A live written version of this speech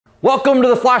Welcome to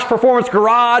the Flash Performance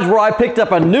Garage, where I picked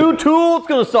up a new tool that's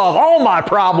going to solve all my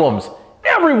problems.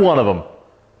 Every one of them.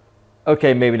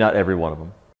 Okay, maybe not every one of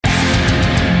them.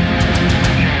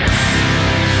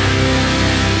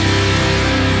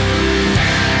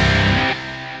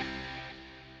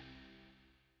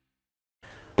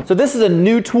 So this is a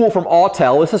new tool from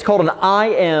Autel. This is called an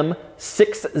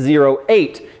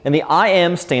IM608, and the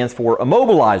IM stands for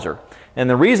Immobilizer. And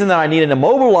the reason that I need an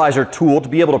Immobilizer tool to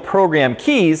be able to program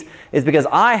keys is because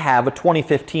I have a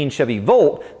 2015 Chevy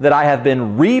Volt that I have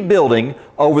been rebuilding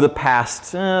over the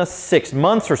past 6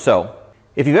 months or so.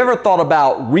 If you've ever thought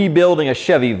about rebuilding a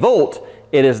Chevy Volt,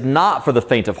 it is not for the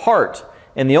faint of heart.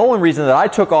 And the only reason that I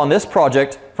took on this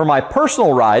project for my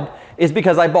personal ride is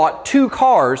because I bought 2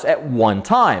 cars at one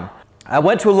time. I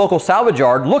went to a local salvage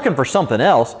yard looking for something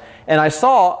else, and I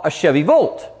saw a Chevy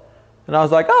Volt. And I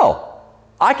was like, oh,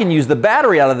 I can use the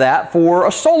battery out of that for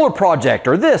a solar project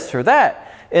or this or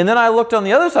that. And then I looked on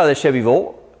the other side of the Chevy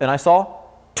Volt and I saw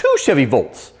 2 Chevy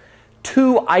Volts,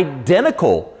 2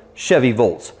 identical Chevy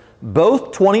Volts,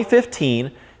 both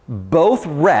 2015, both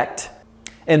wrecked,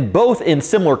 and both in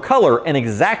similar color and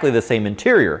exactly the same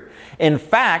interior. In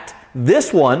fact,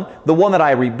 this one, the one that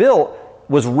I rebuilt,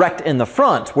 was wrecked in the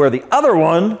front, where the other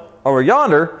one over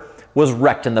yonder was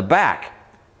wrecked in the back.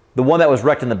 The one that was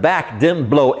wrecked in the back didn't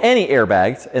blow any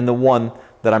airbags, and the one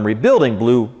that I'm rebuilding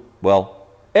blew, well,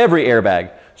 every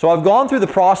airbag. So I've gone through the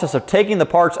process of taking the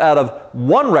parts out of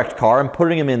one wrecked car and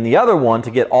putting them in the other one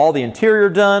to get all the interior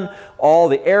done, all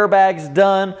the airbags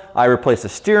done. I replaced the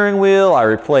steering wheel, I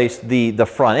replaced the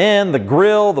front end, the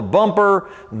grill, the bumper,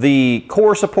 the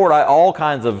core support. All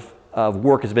kinds of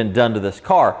work has been done to this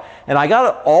car. And I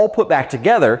got it all put back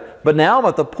together, but now I'm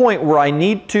at the point where I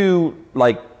need to,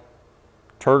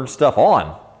 turn stuff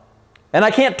on. And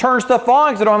I can't turn stuff on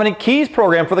because I don't have any keys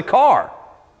programmed for the car.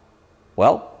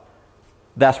 Well,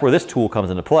 that's where this tool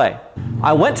comes into play.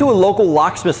 I went to a local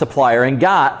locksmith supplier and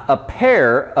got a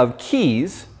pair of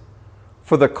keys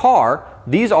for the car.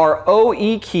 These are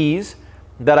OE keys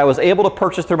that I was able to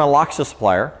purchase through my locksmith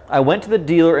supplier. I went to the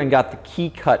dealer and got the key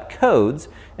cut codes,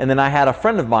 and then I had a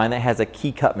friend of mine that has a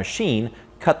key cut machine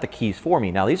cut the keys for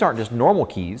me. Now, these aren't just normal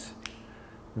keys.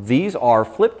 These are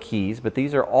flip keys, but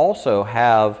these are also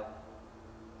have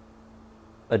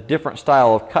a different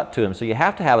style of cut to them. So you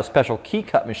have to have a special key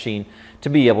cut machine to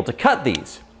be able to cut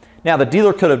these. Now, the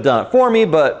dealer could have done it for me,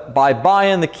 but by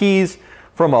buying the keys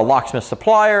from a locksmith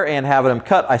supplier and having them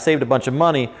cut, I saved a bunch of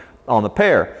money on the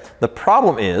pair. The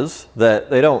problem is that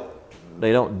they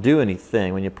don't do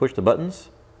anything. When you push the buttons,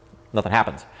 nothing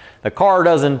happens. The car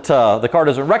doesn't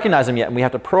recognize them yet, and we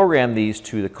have to program these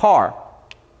to the car.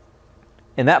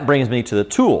 And that brings me to the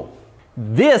tool.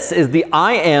 This is the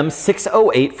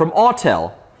IM608 from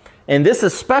Autel. And this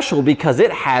is special because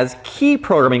it has key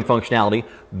programming functionality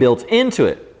built into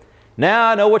it. Now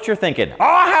I know what you're thinking. Oh,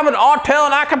 I have an Autel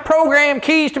and I can program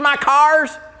keys to my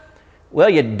cars. Well,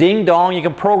 you ding dong, you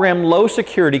can program low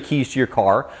security keys to your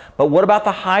car, but what about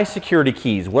the high security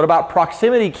keys? What about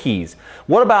proximity keys?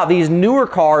 What about these newer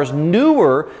cars,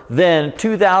 newer than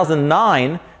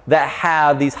 2009, that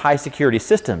have these high security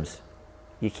systems?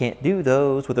 You can't do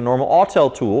those with a normal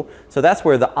Autel tool, so that's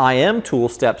where the IM tool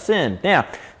steps in. Now,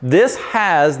 this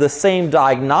has the same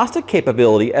diagnostic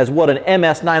capability as what an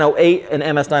MS908 and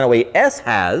MS908S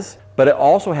has, but it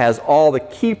also has all the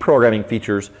key programming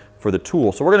features for the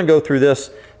tool. So we're going to go through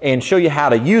this and show you how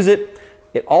to use it.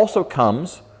 It also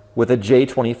comes with a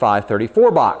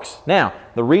J2534 box. Now,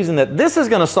 the reason that this is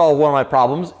going to solve one of my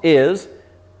problems is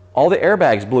all the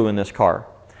airbags blew in this car.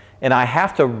 And I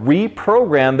have to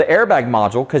reprogram the airbag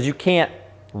module because you can't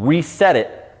reset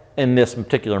it in this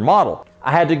particular model.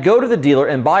 I had to go to the dealer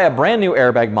and buy a brand new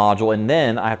airbag module, and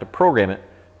then I have to program it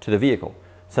to the vehicle.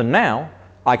 So now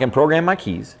I can program my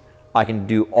keys, I can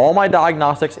do all my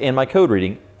diagnostics and my code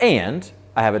reading, and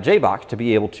I have a Jbox to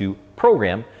be able to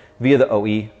program via the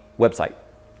OE website.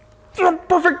 It's a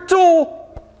perfect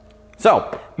tool!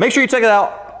 So make sure you check it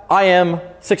out,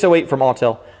 IM608 from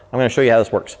Autel. I'm going to show you how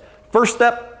this works. First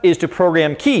step is to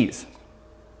program keys.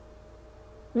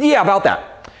 Yeah, about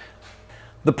that.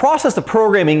 The process of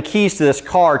programming keys to this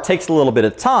car takes a little bit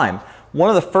of time. One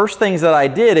of the first things that I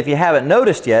did, if you haven't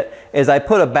noticed yet, is I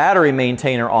put a battery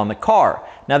maintainer on the car.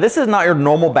 Now, this is not your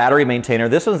normal battery maintainer.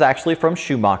 This one's actually from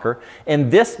Schumacher,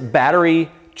 and this battery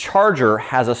charger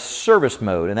has a service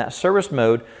mode, and that service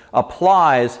mode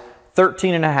applies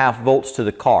 13.5 volts to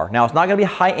the car. Now, it's not going to be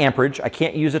high amperage. I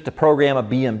can't use it to program a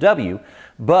BMW,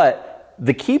 but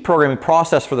The key programming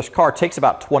process for this car takes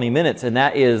about 20 minutes, and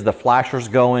that is the flashers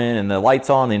going and the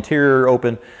lights on, the interior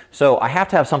open. So I have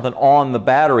to have something on the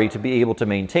battery to be able to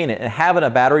maintain it. And having a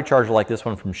battery charger like this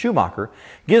one from Schumacher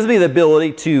gives me the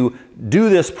ability to do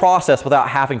this process without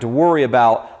having to worry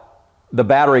about the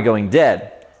battery going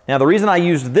dead. Now, the reason I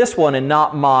used this one and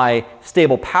not my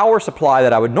stable power supply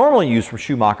that I would normally use from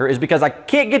Schumacher is because I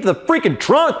can't get to the freaking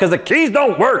trunk because the keys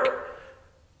don't work.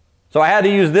 So I had to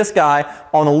use this guy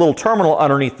on the little terminal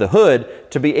underneath the hood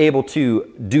to be able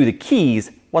to do the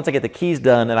keys. Once I get the keys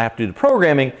done and I have to do the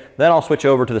programming, then I'll switch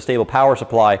over to the stable power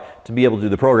supply to be able to do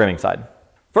the programming side.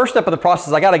 First step of the process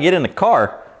is I got to get in the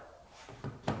car.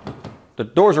 The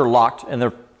doors are locked and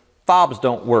the fobs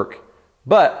don't work,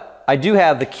 but I do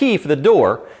have the key for the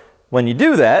door. When you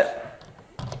do that,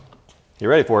 you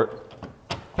ready for it?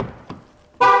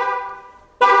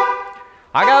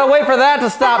 I got to wait for that to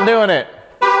stop doing it.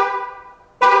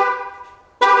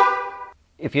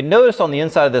 If you notice on the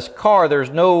inside of this car,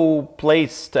 there's no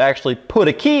place to actually put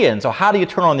a key in. So how do you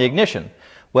turn on the ignition?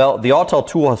 Well, the Autel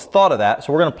tool has thought of that.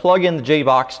 So we're going to plug in the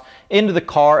Jbox into the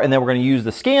car, and then we're going to use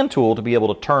the scan tool to be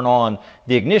able to turn on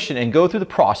the ignition and go through the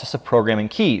process of programming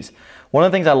keys. One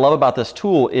of the things I love about this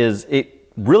tool is it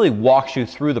really walks you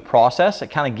through the process.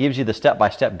 It kind of gives you the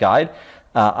step-by-step guide.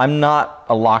 I'm not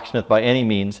a locksmith by any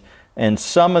means, and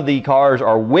some of the cars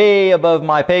are way above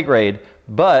my pay grade,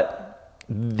 but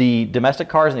the domestic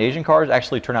cars and Asian cars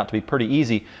actually turn out to be pretty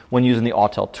easy when using the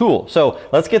Autel tool. So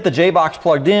let's get the Jbox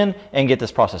plugged in and get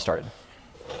this process started.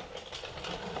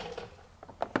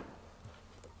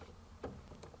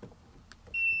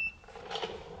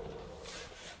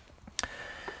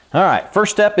 All right,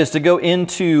 first step is to go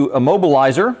into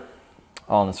Immobilizer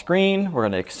on the screen. We're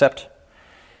going to accept,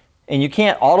 and you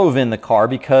can't auto VIN the car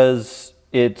because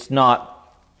it's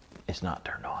not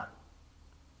turned on.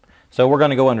 So we're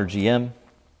going to go under GM.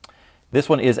 This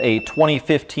one is a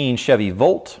 2015 Chevy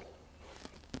Volt.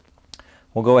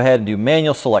 We'll go ahead and do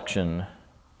manual selection.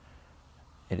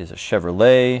 It is a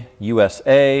Chevrolet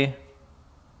USA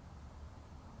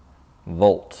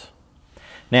Volt.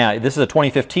 Now, this is a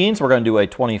 2015, so we're going to do a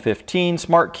 2015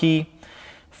 Smart Key.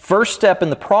 First step in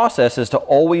the process is to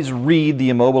always read the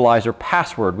Immobilizer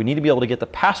password. We need to be able to get the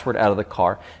password out of the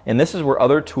car, and this is where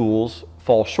other tools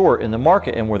fall short in the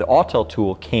market and where the Autel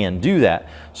tool can do that.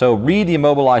 So read the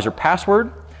Immobilizer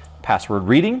password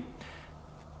reading.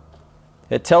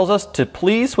 It tells us to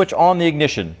please switch on the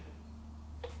ignition.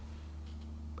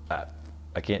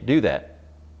 I can't do that.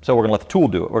 So we're going to let the tool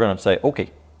do it. We're going to say, okay.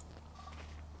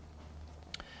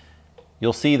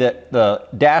 You'll see that the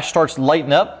dash starts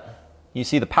lighting up. You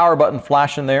see the power button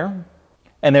flashing there.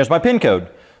 And there's my PIN code,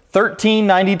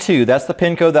 1392. That's the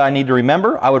PIN code that I need to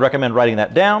remember. I would recommend writing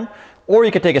that down. Or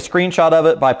you could take a screenshot of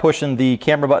it by pushing the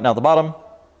camera button out the bottom,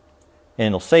 and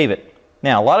it'll save it.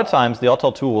 Now, a lot of times the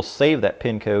Autel tool will save that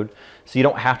PIN code, so you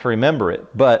don't have to remember it.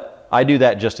 But I do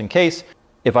that just in case.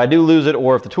 If I do lose it,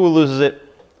 or if the tool loses it,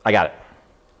 I got it.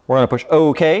 We're going to push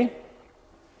OK.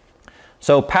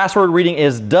 So password reading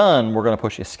is done. We're going to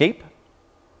push Escape.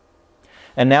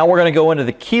 And now we're going to go into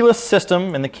the keyless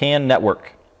system in the CAN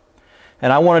network.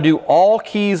 And I want to do all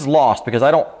keys lost because I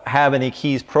don't have any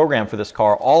keys programmed for this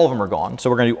car. All of them are gone,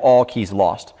 so we're going to do all keys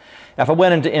lost. If I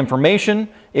went into information,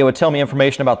 it would tell me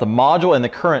information about the module and the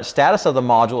current status of the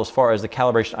module as far as the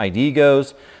calibration ID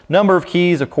goes. Number of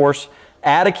keys, of course.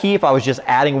 Add a key if I was just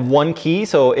adding one key.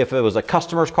 So if it was a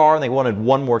customer's car and they wanted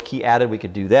one more key added, we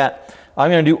could do that.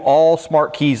 I'm going to do all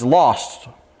smart keys lost.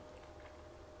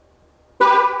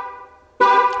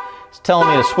 It's telling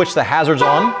me to switch the hazards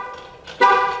on.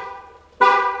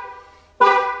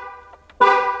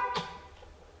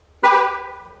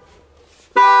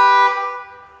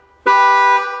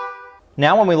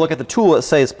 Now when we look at the tool, it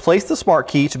says place the smart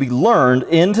key to be learned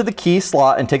into the key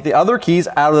slot and take the other keys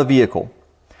out of the vehicle.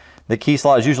 The key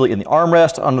slot is usually in the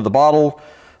armrest, under the bottle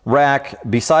rack,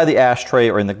 beside the ashtray,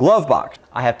 or in the glove box.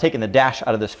 I have taken the dash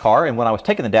out of this car, and when I was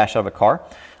taking the dash out of the car,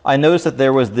 I noticed that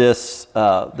there was this,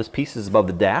 this piece is above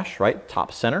the dash, right,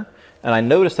 top center, and I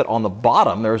noticed that on the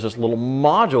bottom there was this little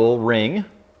module ring.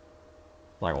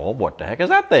 Like, well, what the heck is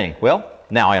that thing? Well,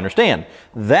 now I understand.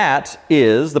 That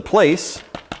is the place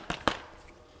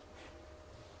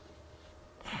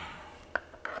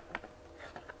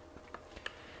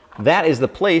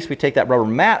we take that rubber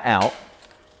mat out,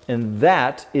 and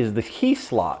that is the key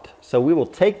slot. So we will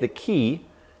take the key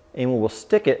and we will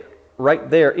stick it right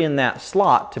there in that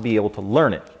slot to be able to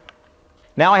learn it.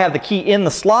 Now I have the key in the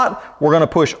slot. We're going to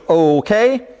push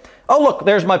OK. Oh, look,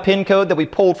 there's my PIN code that we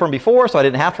pulled from before, so I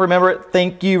didn't have to remember it.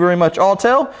 Thank you very much,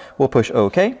 Autel. We'll push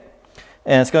OK.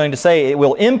 And it's going to say it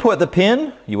will input the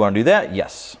PIN. You want to do that?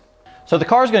 Yes. So the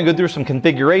car is going to go through some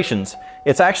configurations.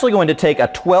 It's actually going to take a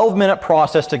 12-minute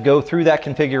process to go through that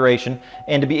configuration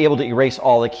and to be able to erase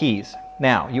all the keys.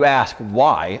 Now, you ask,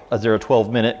 why is there a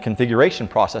 12-minute configuration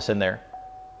process in there?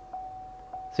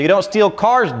 So you don't steal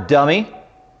cars, dummy.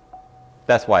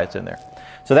 That's why it's in there.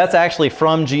 So that's actually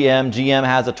from GM. GM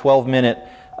has a 12-minute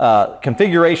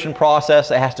configuration process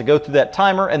that has to go through that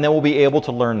timer, and then we'll be able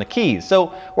to learn the keys.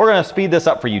 So we're going to speed this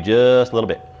up for you just a little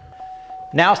bit.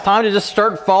 Now it's time to just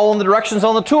start following the directions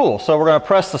on the tool. So we're going to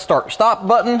press the start-stop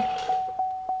button.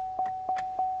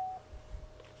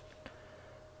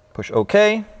 Push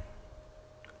OK.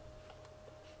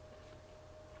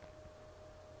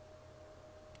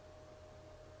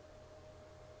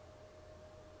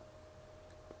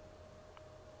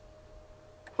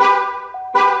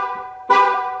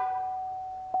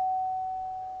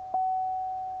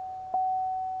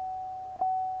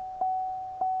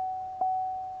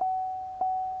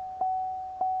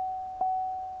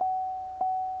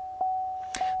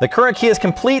 The current key is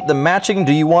complete. The matching,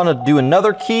 do you want to do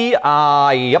another key? Yep,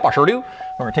 I sure do. We're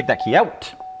going to take that key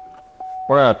out.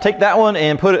 We're going to take that one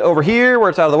and put it over here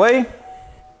where it's out of the way.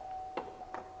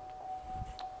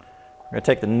 We're going to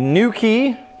take the new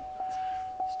key,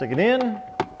 stick it in,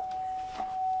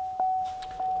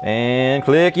 and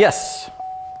click yes.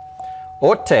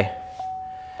 Autel.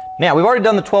 Now, we've already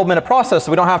done the 12-minute process,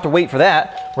 so we don't have to wait for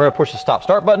that. We're going to push the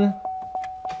stop-start button.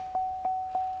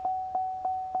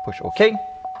 Push OK.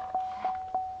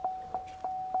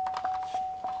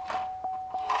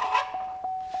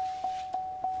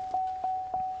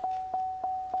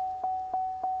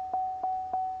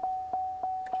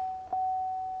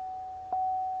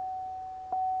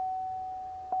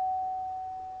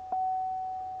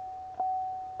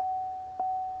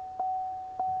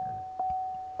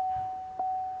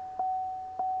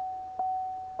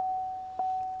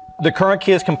 The current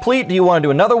key is complete. Do you want to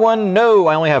do another one? No,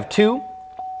 I only have two.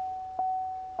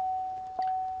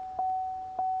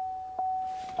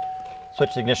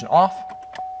 Switch the ignition off.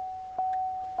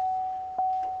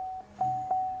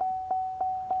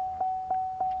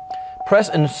 Press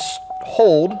and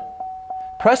hold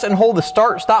the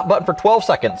start-stop button for 12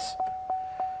 seconds.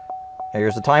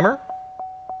 Here's the timer.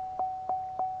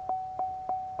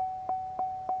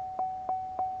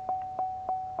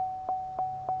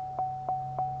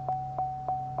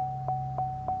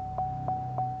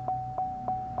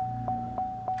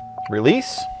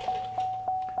 Release.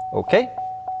 Okay.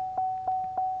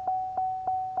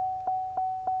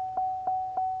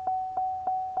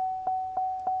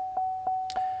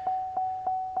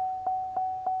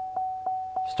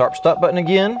 Start button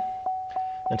again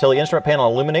until the instrument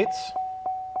panel illuminates.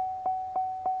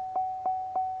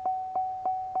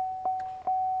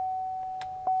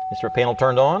 Instrument panel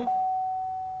turned on.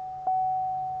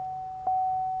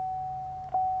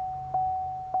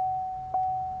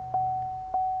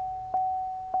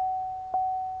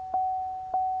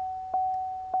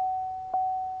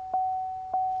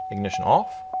 Ignition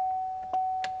off.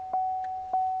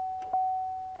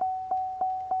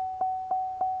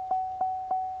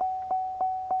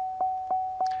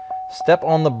 Step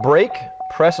on the brake,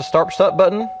 press the start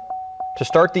button to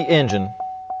start the engine.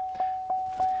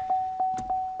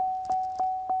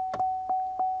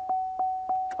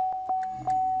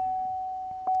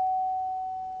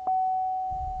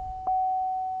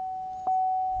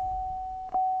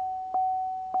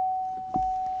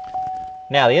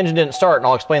 Now, the engine didn't start, and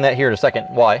I'll explain that here in a second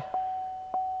why.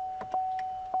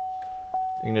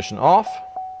 Ignition off.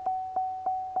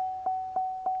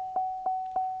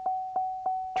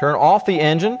 Turn off the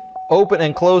engine, open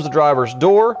and close the driver's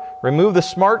door, remove the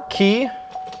smart key.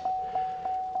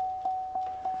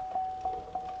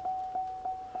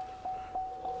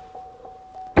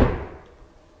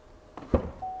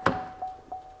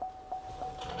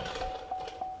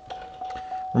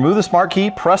 Remove the smart key,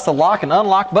 press the lock and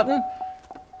unlock button.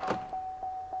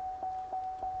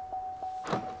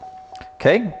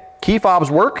 Okay, key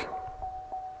fobs work.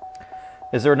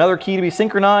 Is there another key to be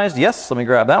synchronized? Yes, let me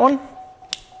grab that one.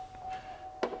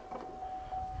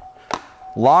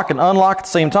 Lock and unlock at the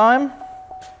same time.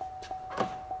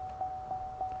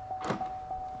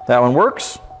 That one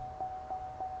works.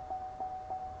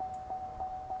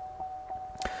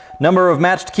 Number of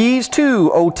matched keys,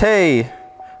 2. Autel.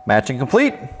 Matching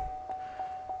complete.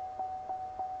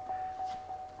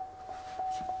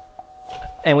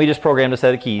 And we just programmed a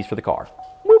set of keys for the car.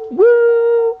 Whoop,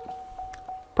 whoop.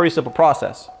 Pretty simple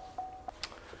process.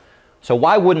 So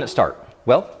why wouldn't it start?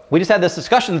 Well, we just had this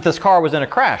discussion that this car was in a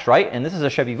crash, right? And this is a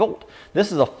Chevy Volt.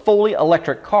 This is a fully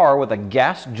electric car with a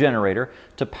gas generator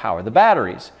to power the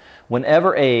batteries.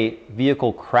 whenever a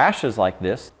vehicle crashes like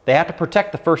this, they have to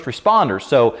protect the first responders.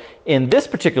 So in this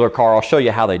particular car, I'll show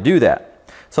you how they do that.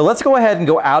 So let's go ahead and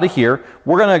go out of here.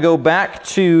 We're going to go back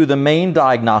to the main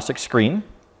diagnostic screen.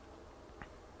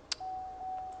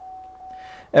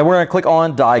 And we're going to click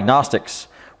on diagnostics.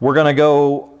 We're going to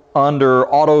go under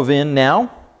auto VIN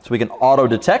now, so we can auto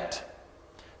detect.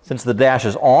 Since the dash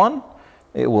is on,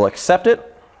 it will accept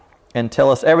it and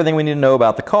tell us everything we need to know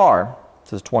about the car. It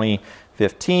says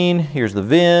 2015, here's the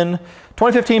VIN.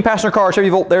 2015 passenger car, Chevy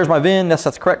Volt, there's my VIN, yes,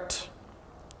 that's correct.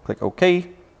 Click OK.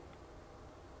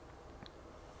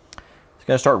 It's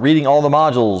going to start reading all the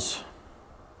modules.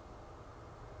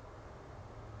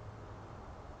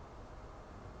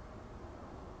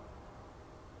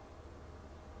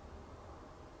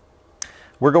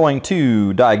 We're going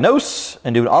to diagnose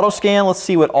and do an auto scan. Let's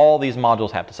see what all these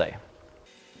modules have to say.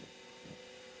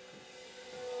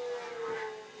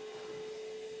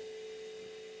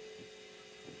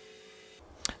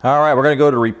 All right, we're going to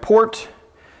go to report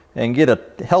and get a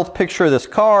health picture of this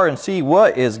car and see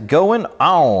what is going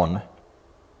on.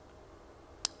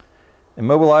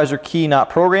 Immobilizer key not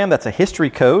programmed. That's a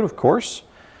history code, of course.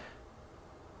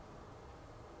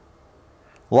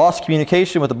 Lost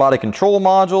communication with the body control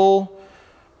module.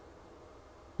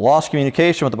 Lost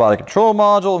communication with the body control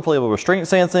module, inflatable restraint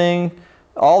sensing.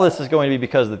 All this is going to be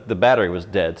because the battery was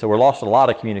dead. So we're lost a lot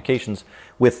of communications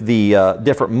with the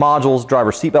different modules.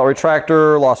 Driver seatbelt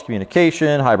retractor, lost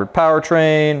communication, hybrid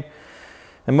powertrain,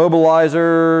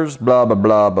 immobilizers, blah, blah,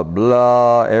 blah, blah,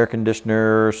 blah, air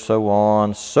conditioner, so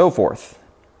on, so forth.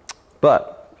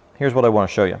 But here's what I want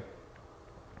to show you.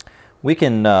 We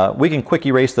can quick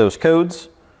erase those codes.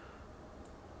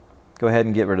 Go ahead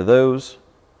and get rid of those.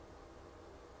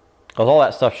 Because all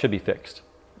that stuff should be fixed.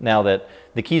 Now that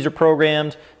the keys are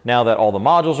programmed, now that all the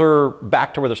modules are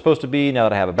back to where they're supposed to be, now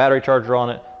that I have a battery charger on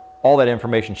it, all that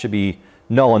information should be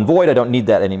null and void. I don't need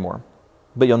that anymore.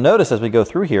 But you'll notice as we go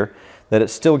through here that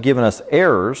it's still giving us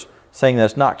errors saying that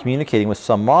it's not communicating with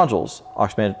some modules.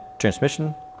 Automatic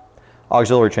transmission,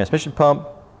 auxiliary transmission pump,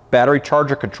 battery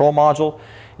charger control module.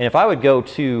 And if I would go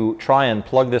to try and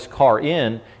plug this car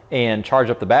in and charge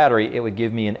up the battery, it would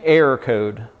give me an error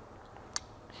code.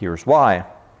 Here's why.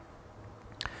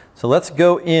 So let's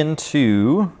go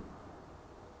into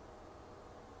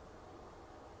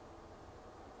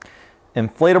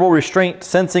inflatable restraint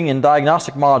sensing and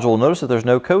diagnostic module. Notice that there's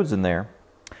no codes in there.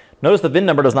 Notice the VIN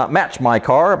number does not match my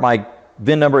car. My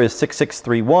VIN number is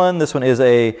 6631. This one is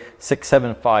a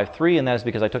 6753, and that is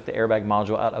because I took the airbag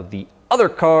module out of the other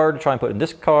car to try and put in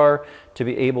this car to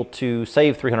be able to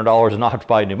save $300 and not have to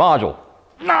buy a new module.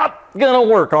 Not gonna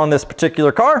work on this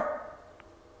particular car.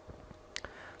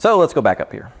 So let's go back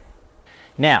up here.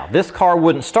 Now, this car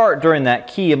wouldn't start during that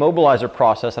key immobilizer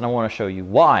process, and I want to show you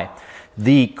why.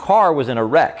 The car was in a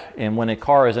wreck, and when a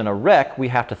car is in a wreck, we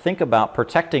have to think about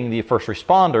protecting the first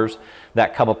responders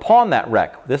that come upon that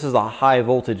wreck. This is a high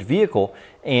voltage vehicle,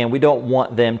 and we don't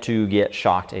want them to get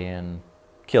shocked and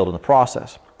killed in the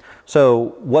process.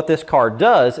 So what this car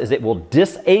does is it will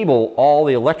disable all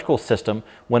the electrical system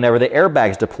whenever the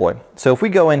airbags deploy. So if we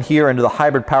go in here into the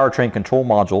hybrid powertrain control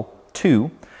module 2,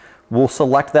 we'll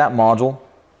select that module.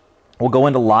 We'll go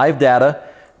into live data,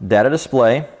 data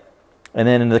display, and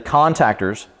then into the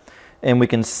contactors. And we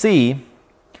can see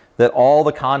that all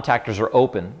the contactors are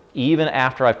open. Even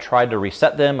after I've tried to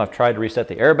reset them, I've tried to reset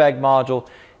the airbag module,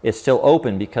 it's still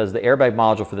open because the airbag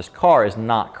module for this car is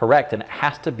not correct and it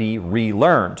has to be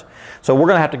relearned. So we're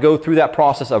going to have to go through that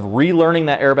process of relearning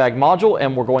that airbag module,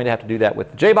 and we're going to have to do that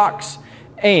with the Jbox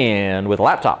and with a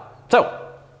laptop.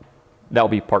 So that will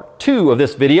be part 2 of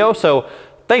this video. So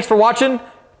thanks for watching.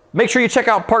 Make sure you check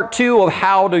out part 2 of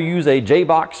how to use a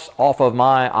Jbox off of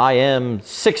my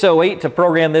IM608 to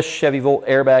program this Chevy Volt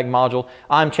airbag module.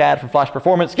 I'm Chad from Flash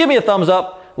Performance. Give me a thumbs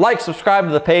up, like, subscribe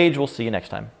to the page. We'll see you next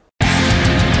time.